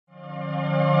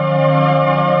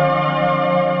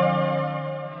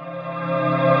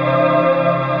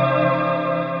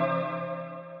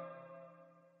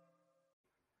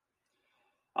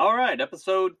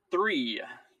episode 3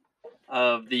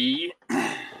 of the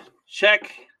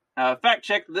Fact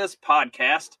Check This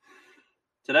podcast.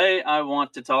 Today I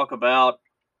want to talk about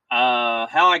how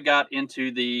I got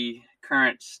into the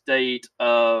current state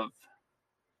of,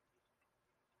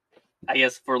 I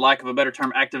guess for lack of a better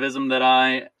term, activism that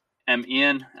I am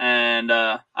in. And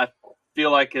I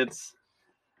feel like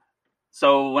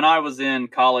so when I was in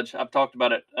college, I've talked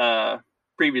about it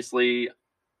previously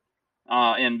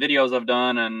in videos I've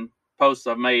done and posts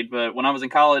I've made, but when I was in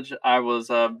college, I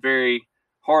was a very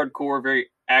hardcore,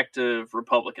 very active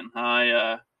Republican.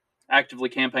 I actively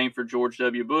campaigned for George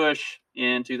W. Bush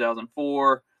in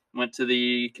 2004, went to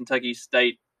the Kentucky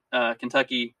State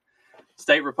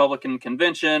Republican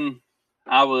Convention.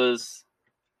 I was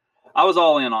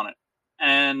all in on it,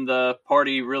 and the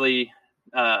party really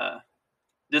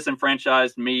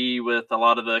disenfranchised me with a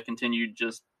lot of the continued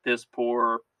just piss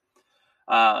poor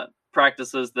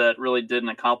practices that really didn't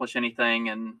accomplish anything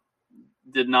and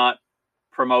did not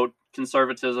promote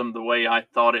conservatism the way I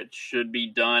thought it should be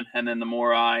done. And then the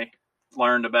more I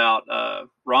learned about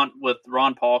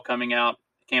Ron Paul coming out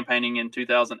campaigning in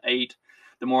 2008,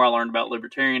 the more I learned about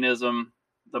libertarianism,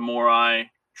 the more I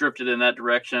drifted in that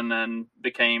direction and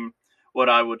became what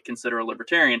I would consider a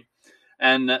libertarian.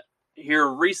 And here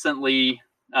recently,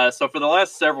 so for the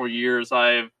last several years,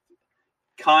 I've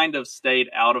kind of stayed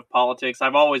out of politics.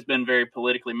 I've always been very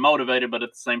politically motivated, but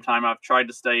at the same time, I've tried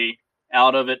to stay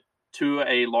out of it to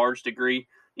a large degree.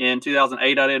 In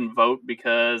 2008, I didn't vote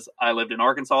because I lived in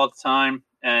Arkansas at the time,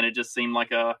 and it just seemed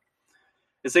like a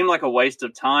waste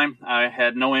of time. I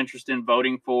had no interest in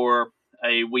voting for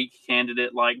a weak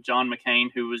candidate like John McCain,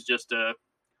 who was just a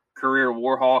career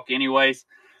war hawk anyways.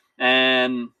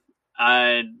 And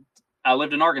I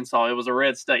lived in Arkansas. It was a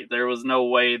red state. There was no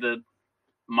way that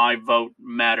my vote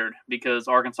mattered because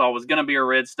Arkansas was going to be a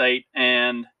red state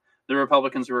and the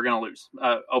Republicans were going to lose.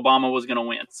 Obama was going to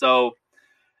win. So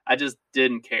I just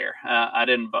didn't care. I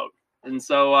didn't vote. And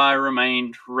so I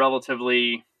remained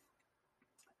relatively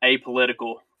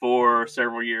apolitical for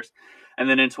several years. And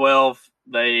then in 2012,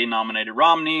 they nominated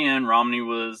Romney, and Romney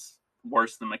was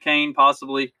worse than McCain,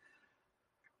 possibly.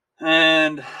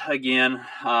 And again,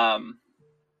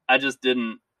 I just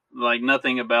didn't like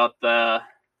nothing about that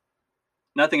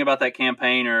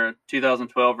campaign or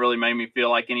 2012 really made me feel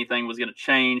like anything was going to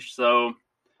change. So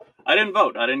I didn't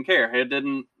vote. I didn't care. It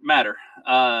didn't matter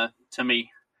to me.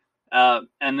 And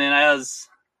then as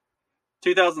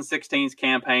 2016's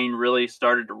campaign really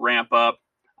started to ramp up,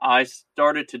 I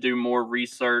started to do more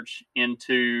research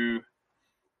into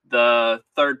the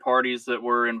third parties that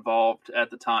were involved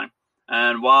at the time.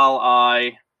 And while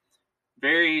I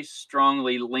very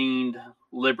strongly leaned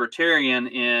libertarian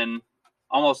in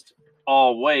almost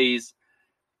all ways,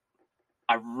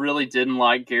 I really didn't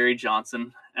like Gary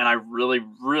Johnson, and I really,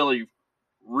 really,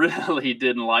 really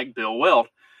didn't like Bill Weld.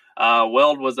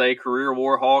 Weld was a career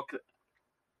war hawk.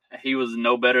 He was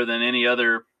no better than any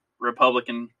other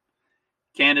Republican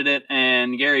candidate,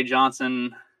 and Gary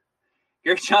Johnson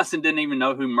didn't even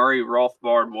know who Murray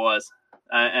Rothbard was,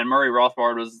 and Murray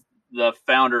Rothbard was the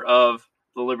founder of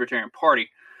the Libertarian Party.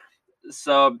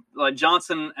 So, like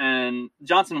Johnson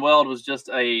Weld was just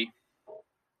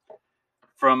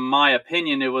from my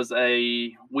opinion, it was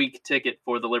a weak ticket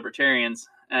for the Libertarians.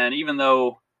 And even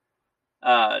though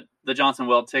the Johnson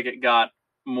Weld ticket got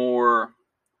more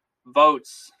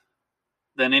votes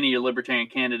than any Libertarian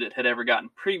candidate had ever gotten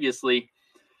previously,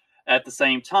 at the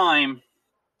same time,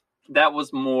 that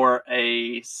was more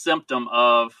a symptom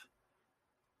of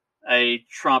a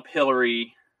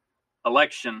Trump-Hillary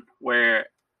election where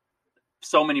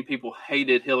so many people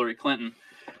hated Hillary Clinton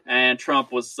and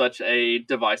Trump was such a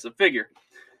divisive figure.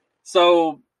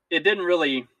 So it didn't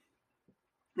really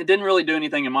do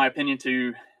anything, in my opinion,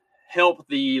 to help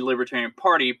the Libertarian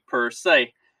Party per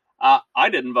se. I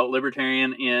didn't vote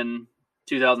Libertarian in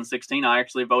 2016. I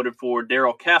actually voted for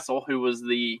Darrell Castle, who was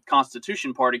the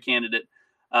Constitution Party candidate.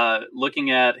 Looking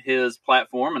at his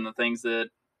platform and the things that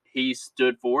he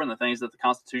stood for and the things that the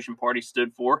Constitution Party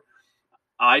stood for,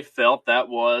 I felt that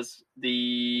was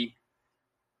the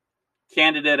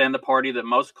candidate and the party that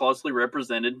most closely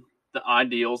represented the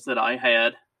ideals that I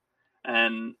had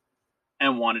and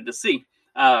wanted to see.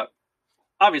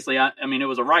 Obviously, I mean, it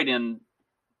was a write-in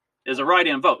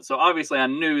vote. So obviously I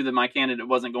knew that my candidate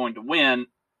wasn't going to win,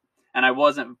 and I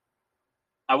wasn't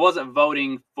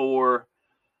voting for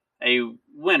a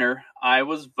winner. I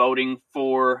was voting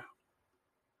for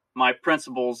my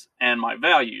principles and my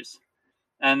values.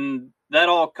 And that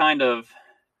all kind of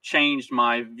changed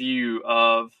my view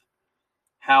of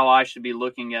how I should be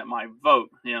looking at my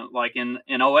vote. You know, like in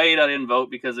 2008, I didn't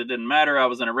vote because it didn't matter. I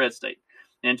was in a red state.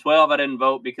 In 12, I didn't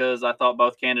vote because I thought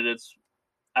both candidates,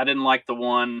 I didn't like the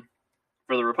one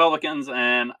for the Republicans,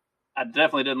 and I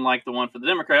definitely didn't like the one for the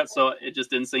Democrats, so it just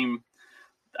didn't seem,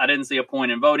 I didn't see a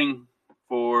point in voting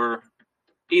for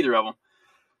either of them.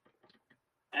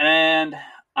 And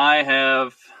I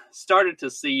have started to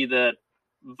see that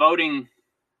voting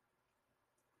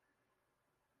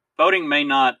may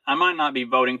not, I might not be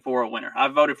voting for a winner. I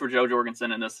voted for Jo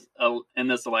Jorgensen in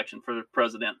this election for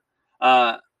president.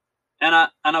 And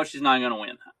I know she's not going to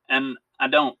win. And I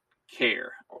don't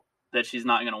care that she's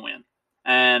not going to win.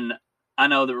 And I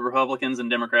know that Republicans and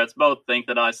Democrats both think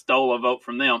that I stole a vote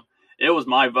from them. It was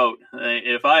my vote.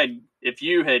 If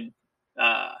you had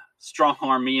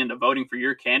strong-armed me into voting for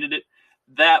your candidate,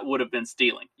 that would have been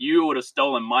stealing. You would have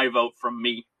stolen my vote from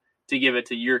me to give it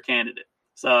to your candidate.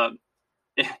 So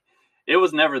it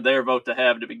was never their vote to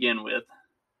have to begin with.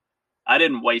 I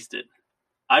didn't waste it.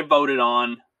 I voted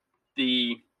on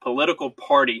the political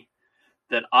party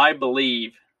that I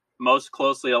believe most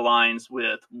closely aligns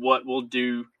with what will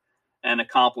do and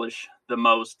accomplish the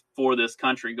most for this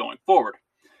country going forward.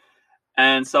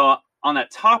 And so on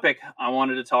that topic, I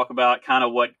wanted to talk about kind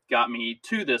of what got me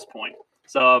to this point.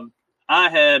 So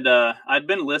I'd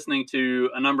been listening to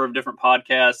a number of different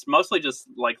podcasts, mostly just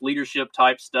like leadership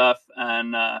type stuff,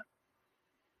 and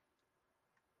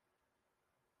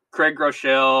Craig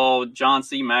Groeschel, John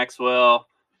C. Maxwell,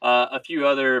 a few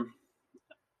other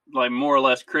like more or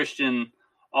less Christian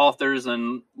authors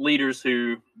and leaders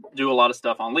who do a lot of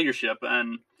stuff on leadership.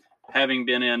 And having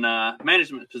been in a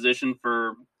management position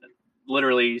for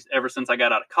literally ever since I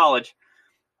got out of college,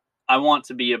 I want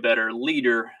to be a better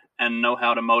leader and know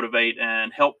how to motivate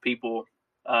and help people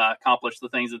accomplish the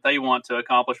things that they want to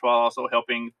accomplish, while also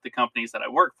helping the companies that I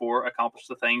work for accomplish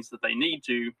the things that they need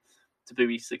to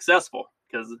be successful.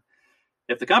 Because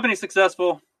if the company's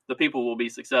successful, the people will be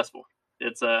successful.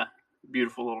 It's a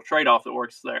beautiful little trade-off that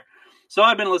works there. So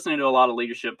I've been listening to a lot of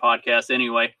leadership podcasts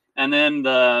anyway. And then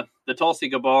the Tulsi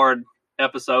Gabbard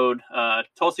episode,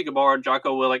 Tulsi Gabbard,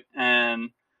 Jocko Willink,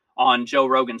 and on Joe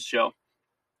Rogan's show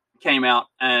came out,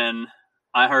 and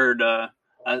I heard I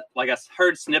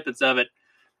heard snippets of it,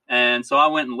 and so I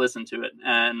went and listened to it,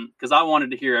 and because I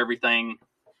wanted to hear everything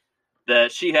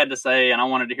that she had to say, and I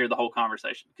wanted to hear the whole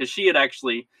conversation, because she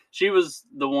was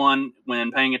the one,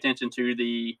 when paying attention to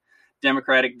the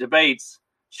Democratic debates,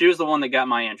 she was the one that got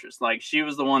my interest. Like, she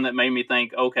was the one that made me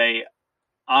think, okay,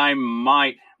 I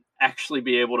might actually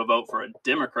be able to vote for a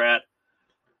Democrat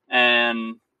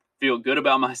and feel good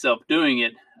about myself doing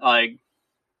it. Like,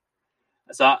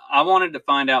 so I wanted to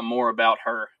find out more about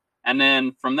her. And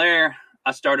then from there,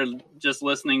 I started just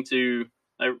listening to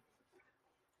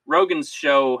Rogan's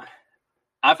show.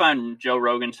 I find Joe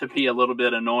Rogan to be a little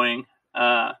bit annoying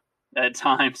at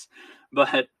times,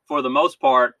 but for the most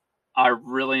part, I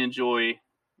really enjoy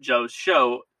Joe's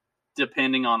show,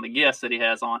 depending on the guests that he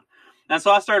has on. And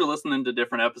so I started listening to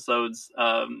different episodes,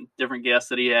 different guests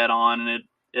that he had on, and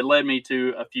it led me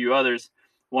to a few others.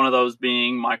 One of those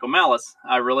being Michael Malice.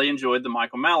 I really enjoyed the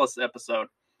Michael Malice episode.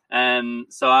 And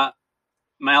so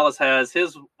Malice has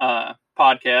his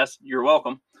podcast, You're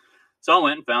Welcome. So I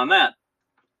went and found that.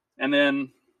 And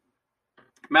then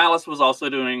Malice was also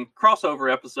doing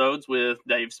crossover episodes with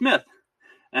Dave Smith.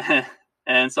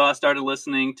 And so I started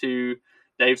listening to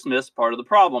Dave Smith's Part of the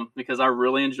Problem, because I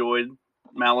really enjoyed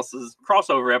Malice's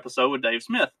crossover episode with Dave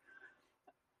Smith.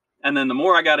 And then the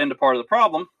more I got into Part of the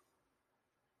Problem,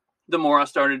 the more I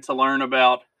started to learn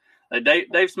about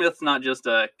Dave Smith's not just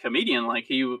a comedian. Like,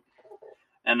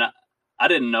 and I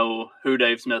didn't know who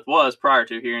Dave Smith was prior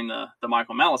to hearing the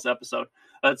Michael Malice episode.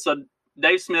 So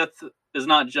Dave Smith is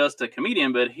not just a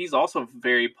comedian, but he's also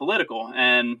very political,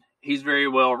 and he's very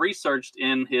well researched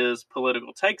in his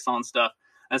political takes on stuff.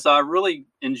 And so I really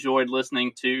enjoyed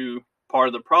listening to Part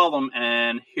of the Problem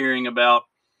and hearing about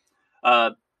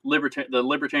the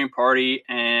Libertarian Party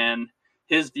and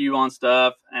his view on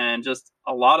stuff, and just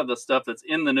a lot of the stuff that's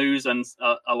in the news, and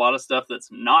a lot of stuff that's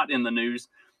not in the news,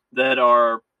 that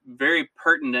are very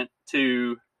pertinent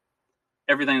to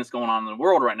everything that's going on in the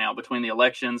world right now, between the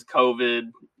elections, COVID,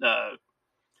 the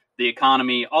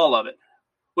economy, all of it,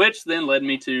 which then led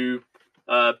me to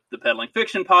the Peddling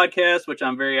Fiction podcast, which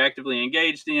I'm very actively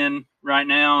engaged in right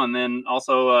now. And then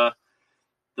also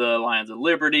the Lions of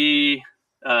Liberty,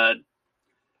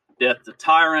 Death to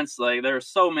Tyrants. Like, there are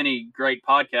so many great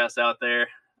podcasts out there,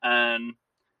 and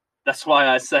that's why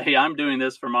I say I'm doing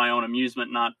this for my own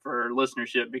amusement, not for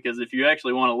listenership. Because if you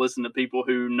actually want to listen to people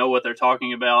who know what they're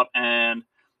talking about and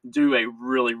do a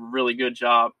really, really good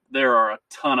job, there are a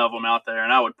ton of them out there,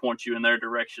 and I would point you in their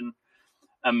direction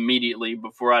immediately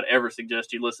before I'd ever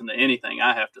suggest you listen to anything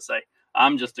I have to say.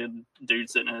 I'm just a dude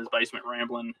sitting in his basement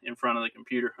rambling in front of the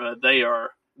computer. They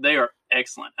are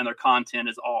excellent, and their content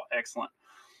is all excellent.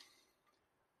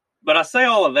 But I say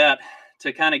all of that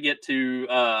to kind of get to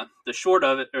the short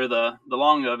of it, or the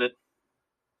long of it,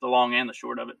 the long and the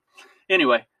short of it.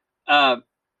 Anyway,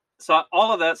 so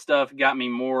all of that stuff got me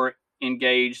more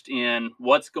engaged in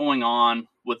what's going on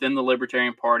within the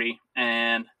Libertarian Party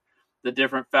and the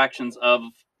different factions of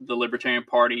the Libertarian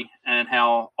Party and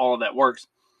how all of that works.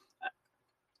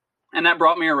 And that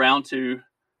brought me around to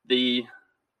the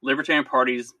Libertarian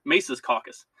Party's Mises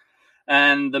Caucus.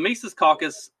 And the Mises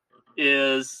Caucus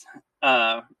is,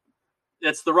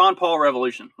 it's the Ron Paul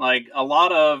revolution. Like, a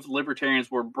lot of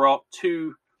libertarians were brought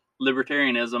to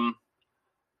libertarianism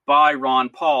by Ron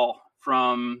Paul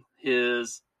from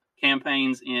his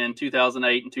campaigns in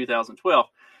 2008 and 2012.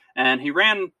 And he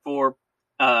ran for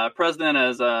president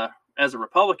as a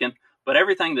Republican, but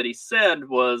everything that he said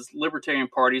was libertarian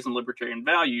parties and libertarian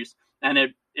values. And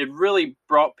it really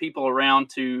brought people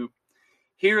around to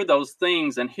hear those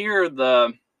things and hear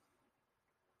the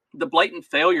blatant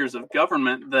failures of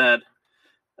government that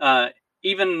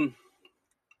even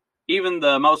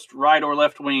the most right or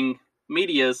left wing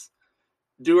medias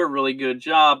do a really good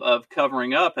job of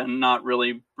covering up and not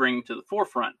really bring to the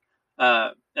forefront.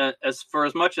 As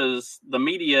much as the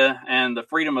media and the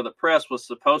freedom of the press was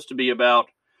supposed to be about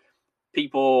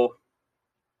people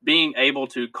being able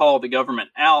to call the government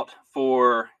out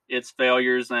for its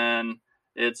failures and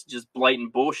its just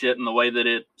blatant bullshit in the way that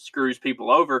it screws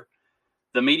people over,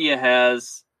 the media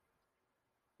has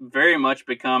very much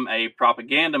become a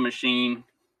propaganda machine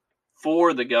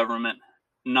for the government,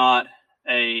 not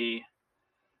a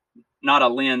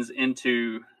lens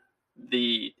into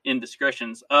the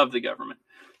indiscretions of the government.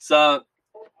 So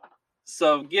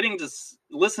getting to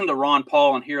listen to Ron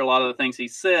Paul and hear a lot of the things he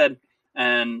said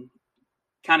and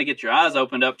kind of get your eyes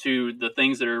opened up to the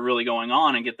things that are really going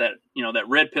on and get that, that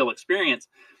red pill experience,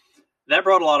 that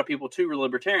brought a lot of people to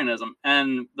libertarianism.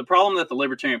 And the problem that the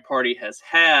Libertarian Party has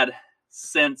had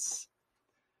since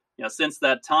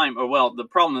that time, the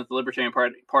problem that the Libertarian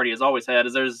Party has always had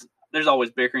is there's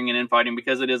always bickering and infighting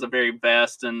because it is a very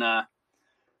vast and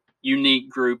unique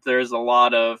group. There's a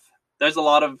lot of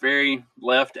very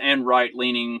left and right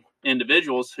leaning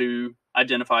individuals who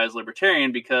identify as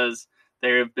libertarian because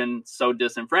they have been so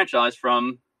disenfranchised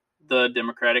from the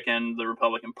Democratic and the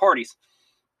Republican parties.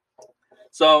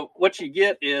 So what you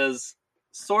get is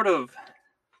sort of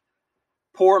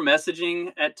poor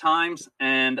messaging at times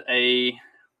and a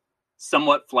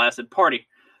somewhat flaccid party.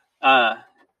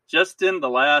 Just in the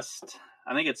last,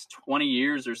 I think it's 20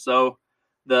 years or so,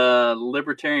 the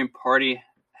Libertarian Party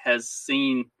has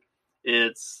seen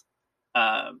its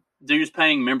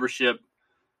dues-paying membership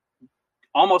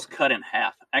almost cut in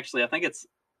half. Actually, I think it's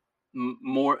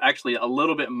a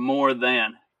little bit more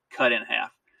than cut in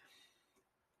half.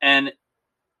 And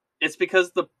it's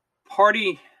because the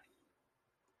party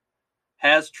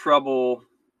has trouble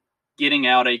getting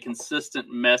out a consistent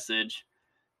message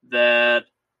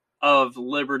of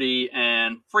liberty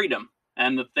and freedom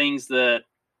and the things that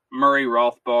Murray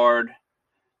Rothbard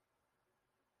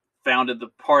founded the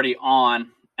party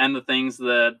on and the things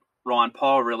that Ron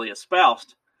Paul really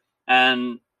espoused.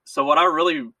 And so what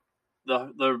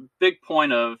the big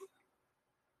point of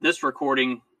this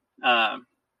recording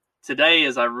today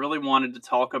is I really wanted to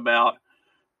talk about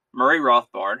Murray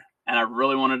Rothbard, and I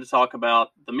really wanted to talk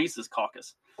about the Mises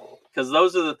Caucus, because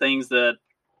those are the things that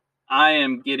I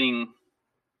am getting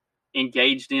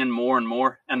engaged in more and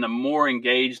more, and the more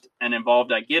engaged and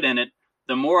involved I get in it,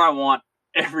 the more I want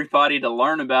everybody to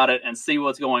learn about it and see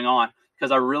what's going on,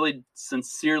 because I really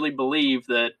sincerely believe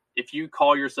that if you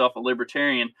call yourself a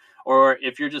libertarian, or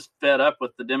if you're just fed up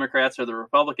with the Democrats or the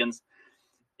Republicans,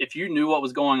 if you knew what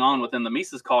was going on within the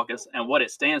Mises Caucus and what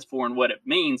it stands for and what it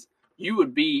means, you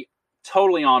would be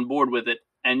totally on board with it,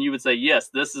 and you would say, yes,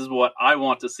 this is what I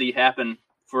want to see happen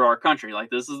for our country. Like,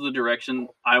 this is the direction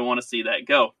I want to see that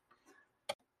go.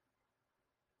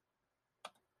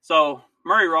 So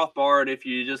Murray Rothbard, if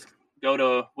you just go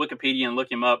to Wikipedia and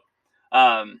look him up,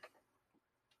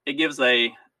 it gives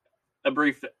a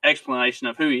brief explanation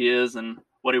of who he is and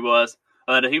what he was.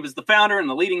 He was the founder and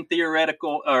the leading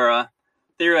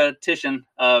theoretician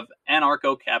of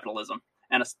anarcho-capitalism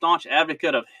and a staunch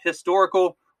advocate of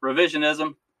historical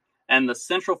revisionism and the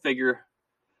central figure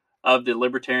of the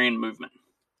libertarian movement.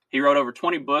 He wrote over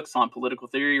 20 books on political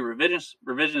theory,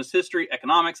 revisionist history,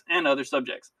 economics, and other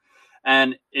subjects.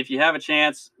 And if you have a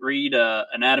chance, read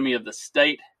Anatomy of the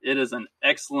State. It is an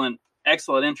excellent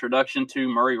introduction to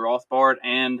Murray Rothbard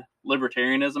and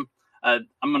libertarianism. I'm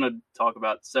going to talk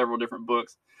about several different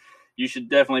books. you should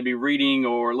definitely be reading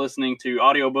or listening to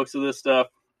audiobooks of this stuff.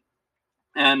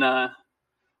 And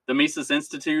the Mises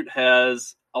Institute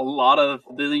has a lot of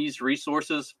these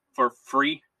resources for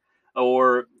free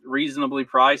or reasonably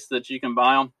priced that you can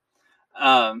buy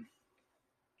them.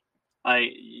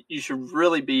 You should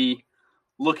really be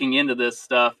looking into this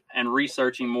stuff and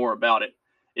researching more about it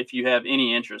if you have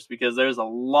any interest, because there's a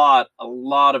lot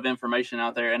of information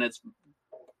out there, and it's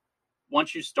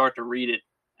once you start to read it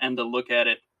and to look at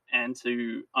it and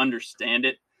to understand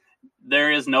it, there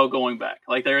is no going back.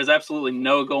 Like, there is absolutely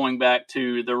no going back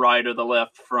to the right or the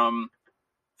left from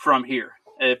here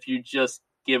if you just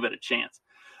give it a chance.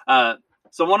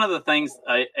 So one of the things,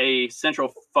 a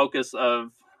central focus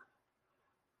of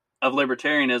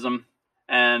libertarianism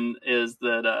and is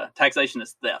that taxation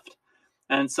is theft.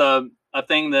 And so a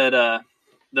thing that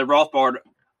the Rothbard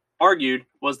argued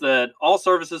was that all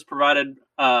services provided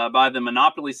by the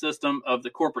monopoly system of the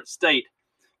corporate state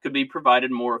could be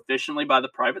provided more efficiently by the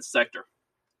private sector.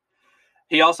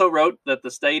 He also wrote that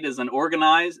the state is an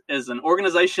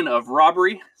organization of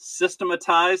robbery,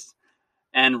 systematized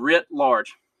and writ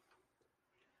large.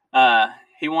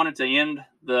 He wanted to end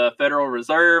the Federal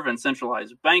Reserve and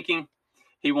centralized banking.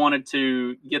 He wanted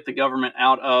to get the government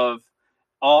out of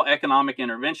all economic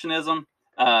interventionism.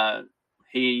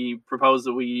 He proposed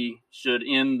that we should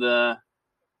end the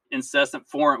incessant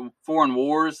foreign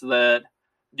wars that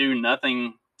do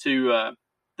nothing to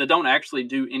that don't actually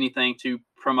do anything to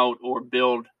promote or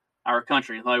build our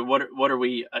country. Like, what are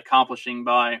we accomplishing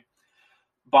by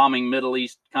bombing Middle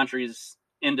East countries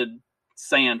into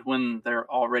sand when they're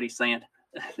already sand?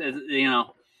 A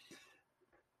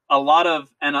lot of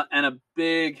and a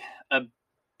big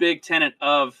tenet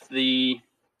of the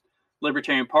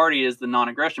Libertarian Party is the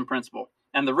non-aggression principle.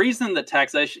 And the reason that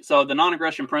taxation, so the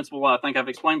non-aggression principle, I think I've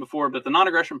explained before, but the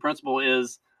non-aggression principle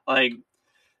is like,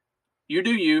 you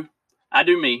do you, I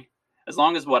do me. As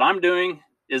long as what I'm doing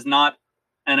is not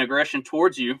an aggression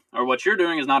towards you, or what you're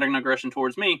doing is not an aggression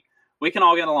towards me, we can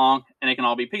all get along and it can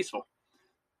all be peaceful.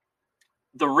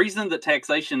 The reason that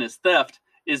taxation is theft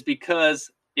is because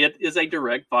it is a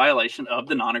direct violation of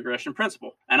the non-aggression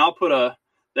principle. And I'll put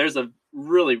there's a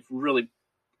really, really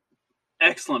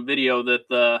excellent video that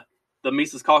the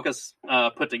Mises Caucus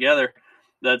put together.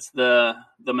 That's the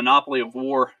monopoly of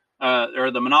war,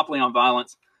 or the monopoly on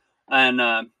violence.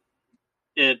 And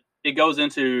it goes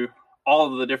into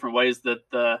all of the different ways that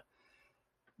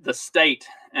the state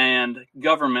and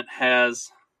government has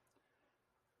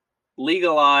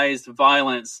legalized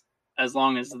violence as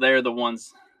long as they're the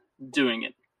ones doing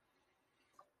it.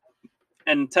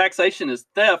 And taxation is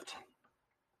theft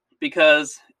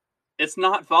because it's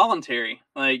not voluntary.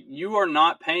 Like, you are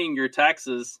not paying your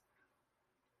taxes.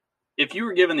 If you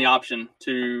were given the option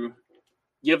to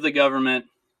give the government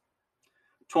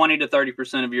 20 to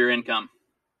 30% of your income,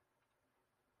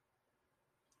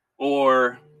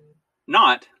 or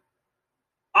not,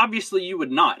 obviously you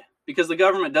would not, because the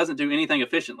government doesn't do anything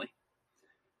efficiently.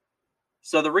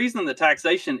 So the reason that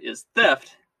taxation is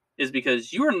theft is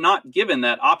because you are not given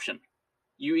that option.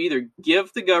 You either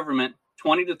give the government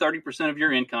 20 to 30% of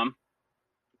your income,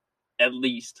 at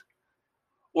least,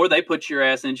 or they put your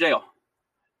ass in jail.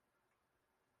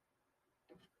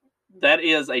 That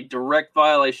is a direct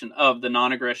violation of the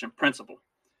non-aggression principle.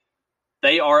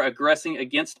 They are aggressing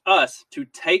against us to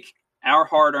take our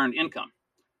hard-earned income.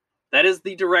 That is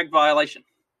the direct violation.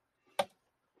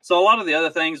 So a lot of the other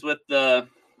things with the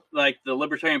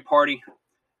Libertarian Party,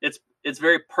 it's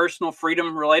very personal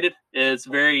freedom related. It's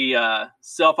very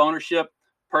self-ownership,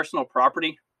 personal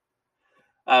property.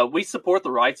 We support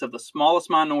the rights of the smallest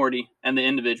minority and the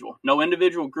individual. No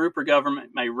individual, group, or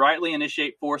government may rightly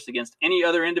initiate force against any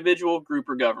other individual, group,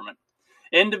 or government.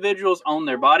 Individuals own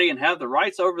their body and have the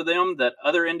rights over them that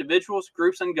other individuals,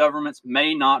 groups, and governments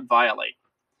may not violate.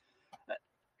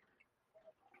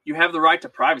 You have the right to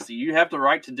privacy. You have the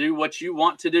right to do what you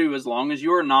want to do as long as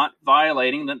you are not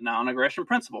violating the non-aggression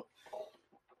principle.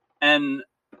 And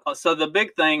so the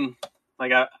big thing,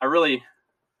 the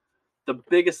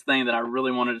biggest thing that I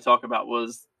really wanted to talk about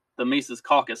was the Mises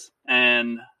Caucus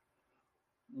and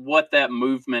what that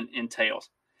movement entails.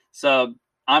 So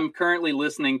I'm currently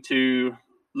listening to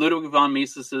Ludwig von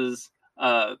Mises's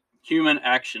Human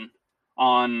Action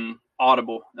on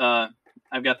Audible.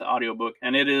 I've got the audiobook,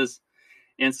 and it is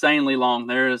insanely long.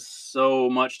 There is so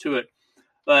much to it.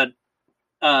 But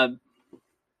the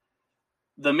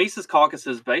Mises Caucus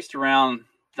is based around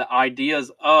the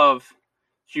ideas of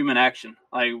human action.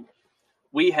 Like,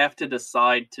 we have to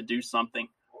decide to do something.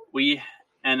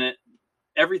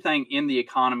 Everything in the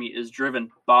economy is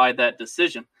driven by that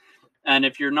decision. And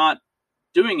if you're not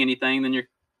doing anything, then you're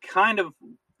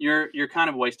you're kind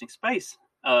of wasting space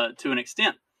to an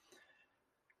extent.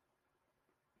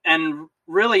 And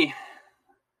really,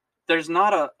 there's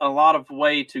not a lot of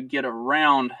way to get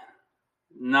around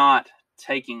not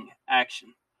taking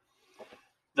action.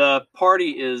 The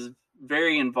party is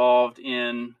very involved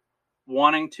in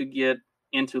wanting to get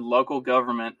into local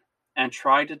government and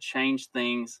try to change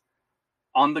things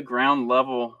on the ground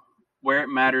level where it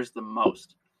matters the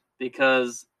most,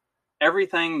 because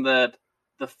everything that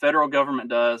the federal government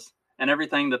does and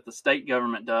everything that the state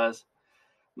government does,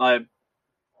 like,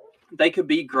 they could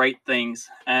be great things,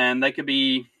 and they could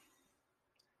be,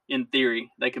 in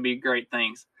theory, they could be great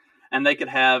things, and they could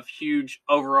have huge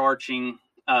overarching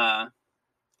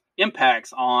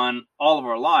impacts on all of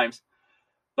our lives.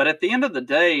 But at the end of the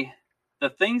day, the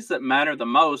things that matter the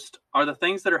most are the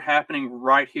things that are happening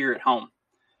right here at home.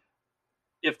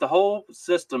 If the whole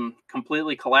system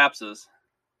completely collapses,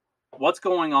 what's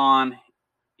going on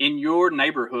in your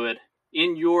neighborhood,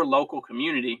 in your local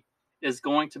community, is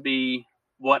going to be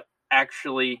what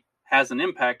actually has an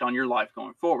impact on your life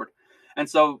going forward. And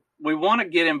so we want to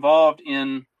get involved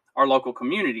in our local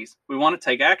communities. We want to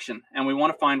take action, and we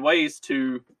want to find ways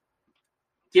to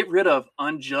get rid of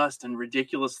unjust and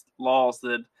ridiculous laws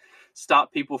that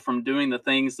stop people from doing the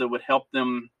things that would help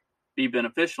them be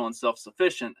beneficial and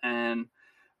self-sufficient and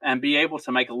be able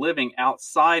to make a living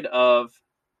outside of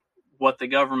what the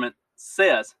government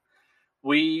says.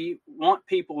 We want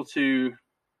people to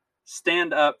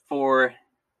stand up for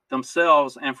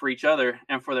themselves and for each other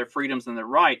and for their freedoms and their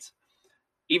rights,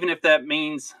 even if that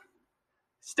means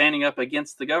standing up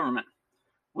against the government.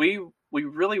 We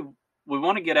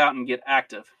want to get out and get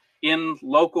active in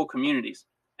local communities.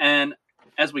 And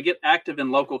as we get active in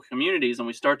local communities and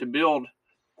we start to build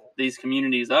these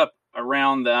communities up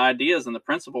around the ideas and the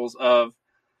principles of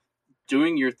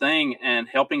doing your thing and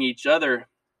helping each other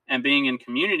and being in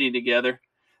community together,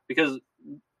 because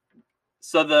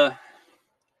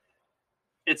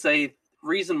it's a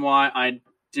reason why I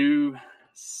do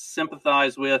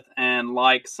sympathize with and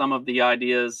like some of the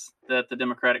ideas that the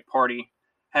Democratic Party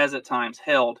has at times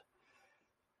held,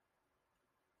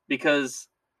 because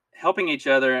helping each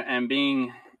other and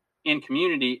being in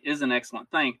community is an excellent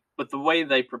thing, but the way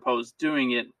they propose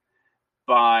doing it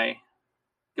by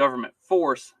government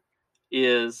force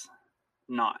is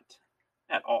not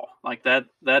at all. Like that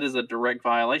is a direct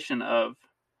violation of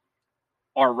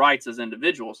our rights as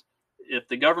individuals. If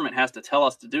the government has to tell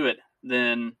us to do it,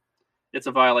 then it's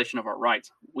a violation of our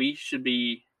rights. We should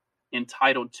be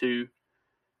entitled to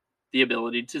the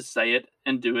ability to say it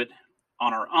and do it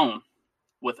on our own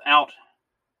without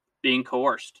being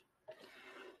coerced.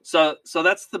 So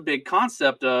that's the big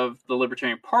concept of the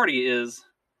Libertarian Party is,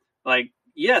 like,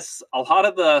 yes, a lot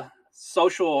of the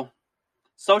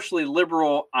socially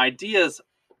liberal ideas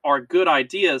are good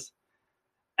ideas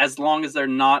as long as they're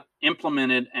not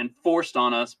implemented and forced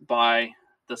on us by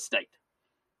the state.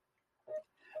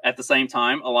 At the same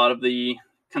time, a lot of the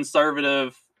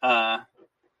conservative,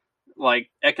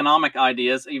 economic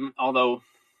ideas, even although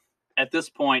at this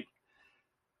point,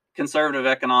 conservative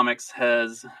economics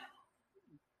has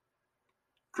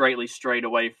greatly strayed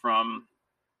away from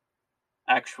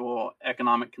actual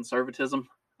economic conservatism.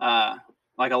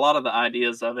 Like a lot of the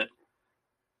ideas of it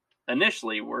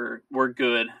initially were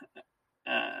good.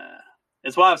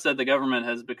 It's why I've said the government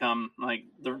has become, like,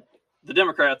 the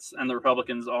Democrats and the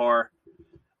Republicans are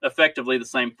effectively the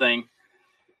same thing.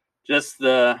 Just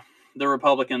the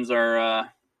Republicans are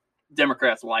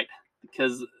Democrats light,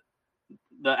 because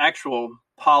the actual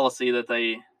policy that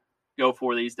they go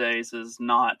for these days is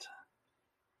not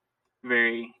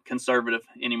very conservative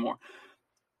anymore.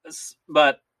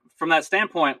 But from that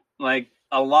standpoint, like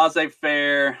a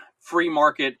laissez-faire free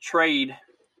market trade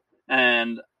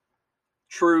and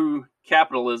true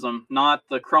capitalism, not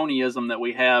the cronyism that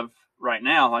we have right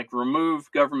now, like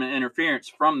remove government interference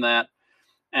from that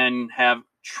and have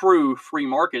true free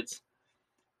markets,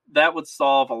 that would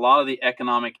solve a lot of the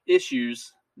economic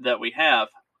issues that we have.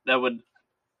 That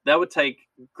would take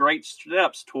great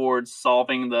steps towards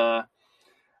solving the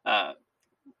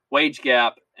wage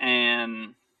gap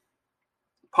and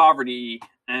poverty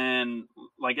and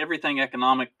like everything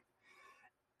economic.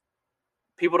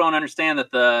 People don't understand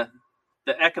that the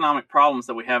economic problems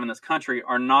that we have in this country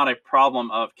are not a problem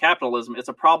of capitalism. It's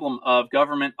a problem of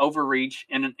government overreach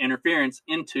and interference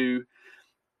into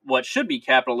what should be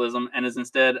capitalism and is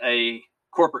instead a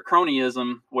corporate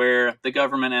cronyism where the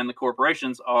government and the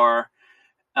corporations are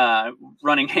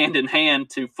running hand in hand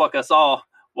to fuck us all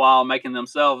while making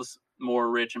themselves more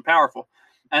rich and powerful.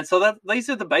 And so these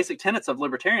are the basic tenets of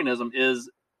libertarianism: is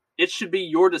it should be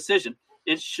your decision.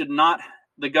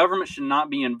 The government should not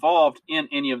be involved in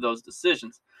any of those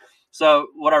decisions. So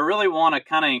what I really want to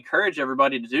kind of encourage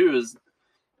everybody to do is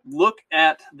look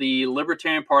at the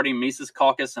Libertarian Party Mises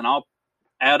Caucus, and I'll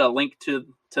add a link to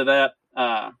that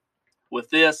with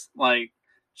this. Like,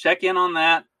 check in on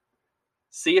that,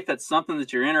 see if it's something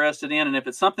that you're interested in, and if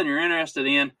it's something you're interested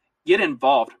in, get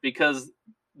involved, because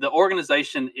the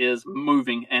organization is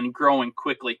moving and growing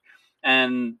quickly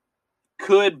and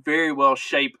could very well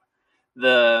shape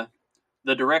the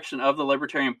direction of the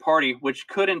Libertarian Party, which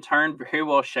could in turn very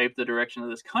well shape the direction of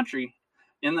this country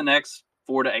in the next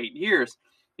 4 to 8 years,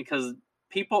 because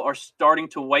people are starting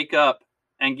to wake up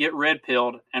and get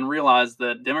red-pilled and realize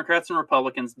that Democrats and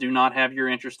Republicans do not have your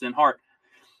interest in heart.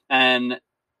 And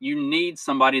you need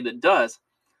somebody that does.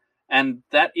 And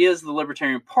that is the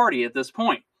Libertarian Party at this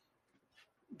point.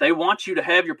 They want you to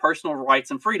have your personal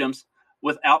rights and freedoms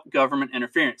without government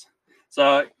interference.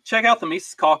 So check out the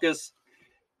Mises Caucus.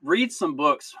 Read some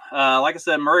books. Like I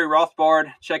said, Murray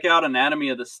Rothbard. Check out Anatomy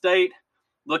of the State.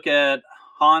 Look at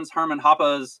Hans Hermann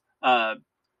Hoppe's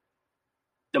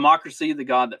Democracy, the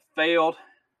God That Failed.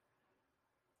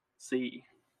 Let's see.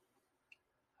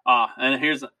 And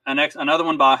here's another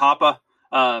one by Hoppe.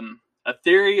 A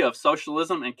Theory of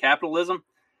Socialism and Capitalism.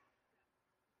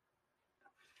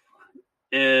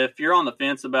 If you're on the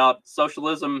fence about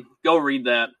socialism, go read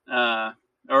that.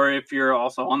 Or if you're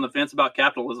also on the fence about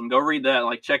capitalism, go read that.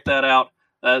 Like, check that out.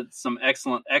 That's some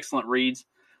excellent reads.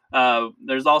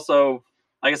 There's also,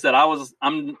 like I said,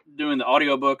 I'm doing the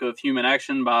audiobook of Human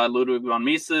Action by Ludwig von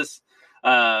Mises.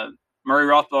 Murray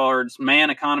Rothbard's Man,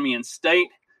 Economy, and State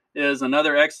is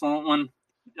another excellent one.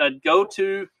 Go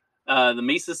to the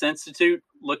Mises Institute.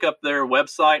 Look up their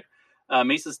website,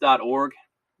 Mises.org.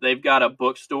 They've got a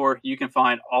bookstore. You can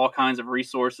find all kinds of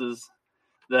resources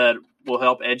that will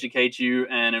help educate you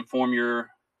and inform your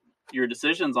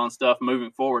decisions on stuff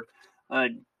moving forward.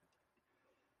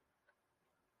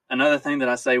 Another thing that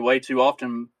I say way too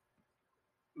often,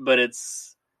 but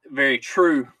it's very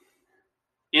true,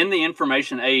 in the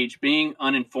information age, being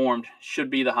uninformed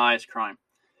should be the highest crime.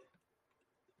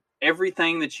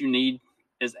 Everything that you need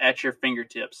is at your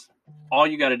fingertips. All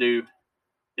you got to do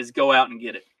is go out and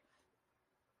get it.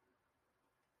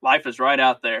 Life is right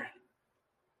out there.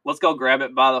 Let's go grab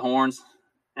it by the horns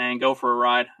and go for a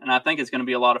ride. And I think it's going to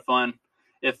be a lot of fun.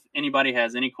 If anybody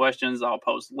has any questions, I'll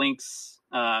post links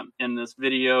in this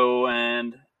video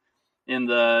and in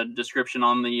the description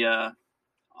on the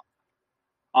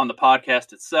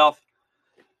podcast itself.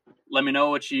 Let me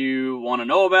know what you want to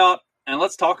know about, and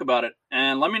let's talk about it.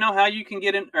 And let me know how you can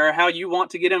get in, or how you want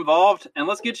to get involved, and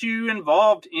let's get you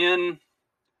involved in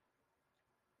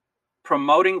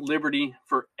promoting liberty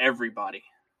for everybody,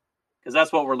 because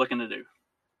that's what we're looking to do.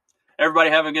 Everybody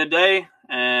have a good day,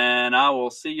 and I will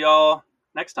see y'all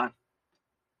next time.